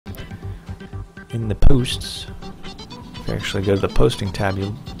in the posts, if you actually go to the posting tab,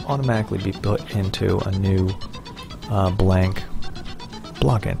 you'll automatically be put into a new blank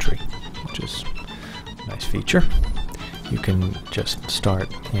blog entry, which is a nice feature. You can just start,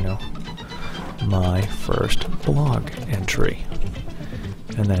 my first blog entry,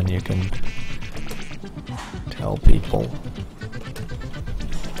 and then you can tell people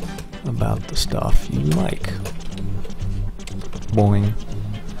about the stuff you like. Boing.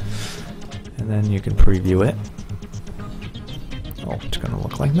 And then you can preview it. Oh, it's going to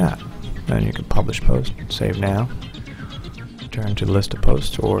look like that. Then you can publish post, save now, return to the list of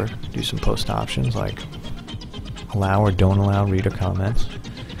posts, or do some post options like allow or don't allow reader comments,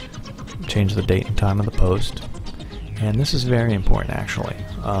 change the date and time of the post. And this is very important, actually.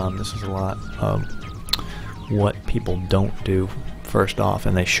 This is a lot of what people don't do first off,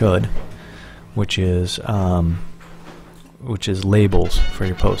 and they should, which is labels for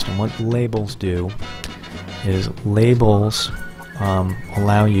your post. And what labels do is labels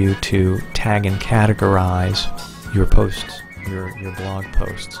allow you to tag and categorize your posts, your blog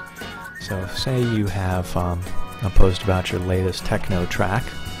posts. So say you have a post about your latest techno track,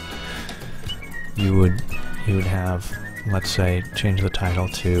 you would have, let's say, change the title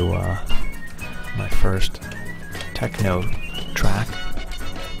to my first techno track,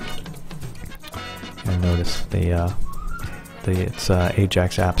 and notice it's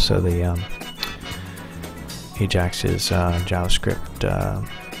Ajax app, so the Ajax is JavaScript,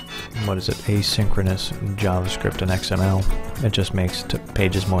 asynchronous JavaScript and XML. It just makes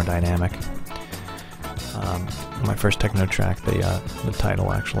pages more dynamic. My first techno track, the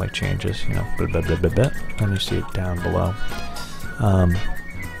title actually changes, blah, blah, blah, blah, blah, and you see it down below.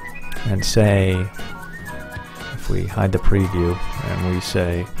 And say, if we hide the preview and we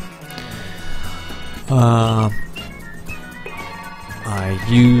say, I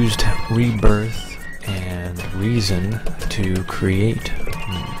used Rebirth and Reason to create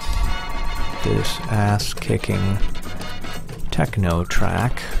this ass-kicking techno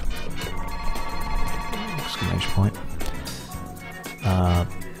track, exclamation point.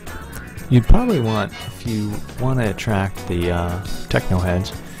 You'd probably want, if you want to attract the techno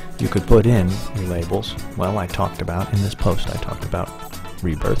heads, you could put in your labels. Well, I talked about, in this post, I talked about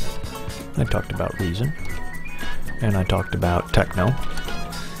Rebirth, I talked about Reason, and I talked about techno,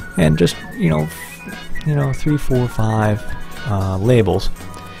 and just, 3, 4, 5 labels.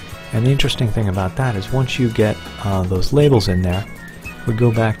 And the interesting thing about that is once you get those labels in there, we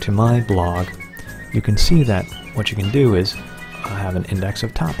go back to my blog, you can see that what you can do is have an index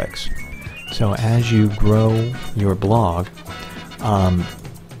of topics. So as you grow your blog,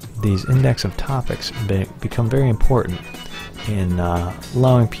 these index of topics become very important in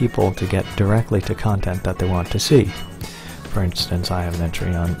allowing people to get directly to content that they want to see. For instance, I have an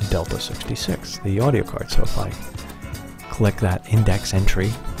entry on Delta 66, the audio card, so if I click that index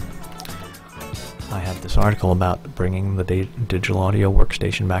entry, I have this article about bringing the digital audio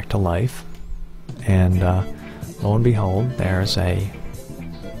workstation back to life, and lo and behold, there's a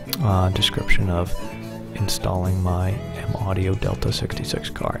description of installing my M-Audio Delta 66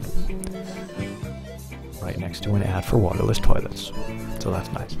 card right next to an ad for waterless toilets, so that's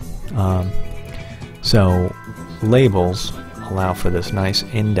nice. So labels allow for this nice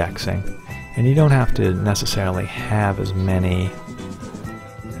indexing, and you don't have to necessarily have as many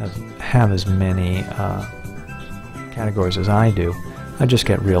categories as I do. I just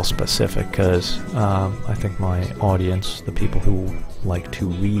get real specific because I think my audience, the people who like to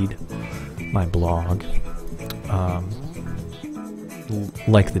read my blog,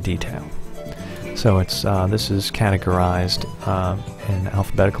 like the detail. So it's this is categorized in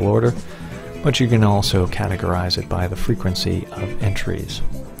alphabetical order, but you can also categorize it by the frequency of entries.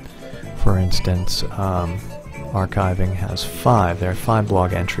 For instance, archiving has 5. There are 5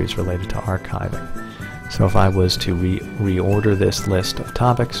 blog entries related to archiving. So if I was to reorder this list of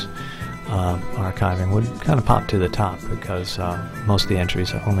topics, archiving would kind of pop to the top because most of the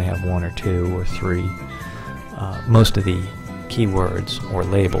entries only have 1 or 2 or 3. Most of the keywords or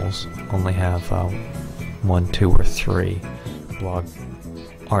labels only have 1, 2, or 3 blog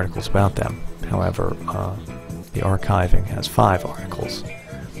articles about them. However, the archiving has 5 articles.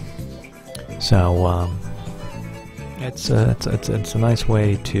 So it's a nice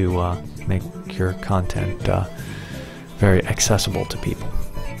way to make your content very accessible to people.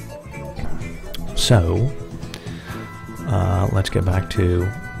 So let's get back to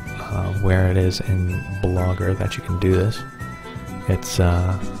where it is in Blogger that you can do this. It's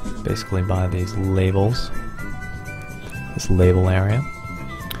basically by these labels, this label area,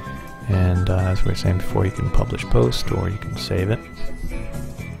 and as we were saying before, you can publish post or you can save it.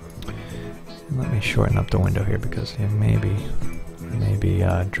 And Let me shorten up the window here because it may be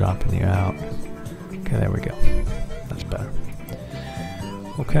dropping you out. Okay, there we go. That's better.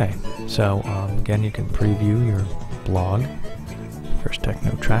 Okay, so again, you can preview your blog, first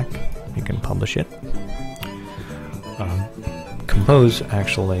techno track. You can publish it. Compose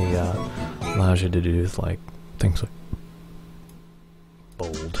actually allows you to do like things like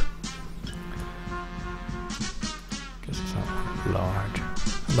bold. Guess it's not large.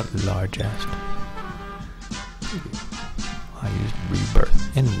 How about largest? I used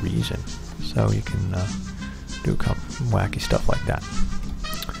rebirth in Reason, so you can do a couple wacky stuff like that.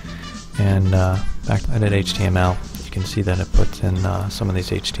 And back to edit HTML, you can see that it puts in some of these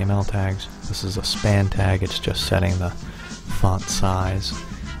HTML tags. This is a span tag. It's just setting the font size.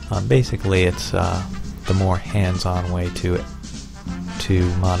 Basically, it's the more hands-on way to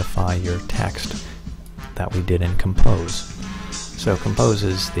modify your text that we did in Compose. So Compose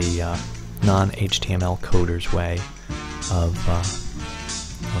is the non-HTML coder's way of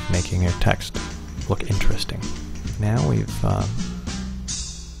making your text look interesting. Now we've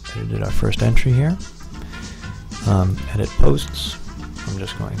edited our first entry here. Edit posts. I'm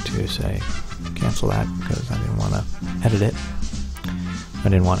just going to say cancel that because I didn't want to edit it. I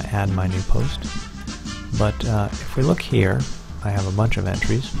didn't want to add my new post. But if we look here, I have a bunch of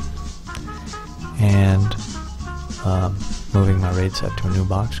entries, and moving my RAID set to a new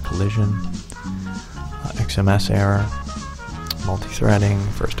box, collision, XMS error, multi-threading,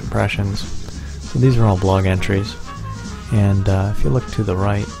 first impressions. So these are all blog entries, and if you look to the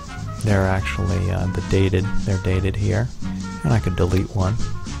right, they're actually they're dated here, and I could delete one.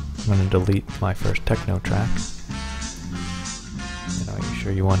 I'm going to delete my first techno track. Are you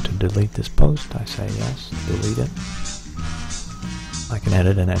sure you want to delete this post? I say yes, delete it. I can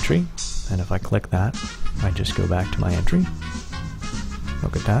edit an entry, and if I click that, I just go back to my entry.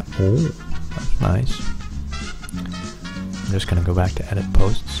 Look at that. Oh, that's nice. I'm just going to go back to edit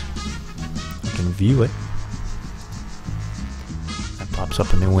posts. I can view it. That pops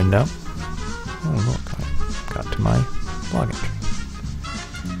up a new window. Oh look, I got to my blog entry.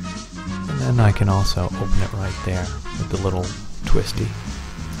 And then I can also open it right there with the little twisty.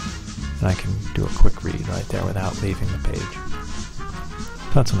 And I can do a quick read right there without leaving the page.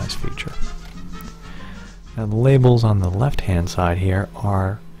 That's a nice feature. Now the labels on the left-hand side here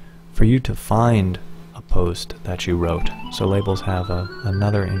are for you to find a post that you wrote. So labels have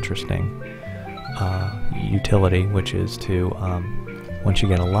another interesting utility, which is to, once you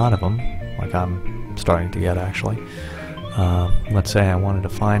get a lot of them, like I'm starting to get actually, let's say I wanted to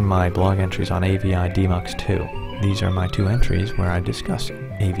find my blog entries on AVI Demux 2. These are my two entries where I discuss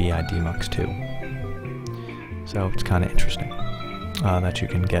AVI Demux 2. So it's kind of interesting that you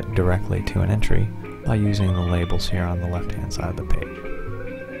can get directly to an entry by using the labels here on the left-hand side of the page.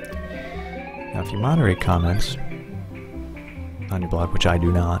 Now if you moderate comments on your blog, which I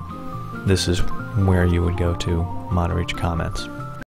do not, this is where you would go to moderate your comments.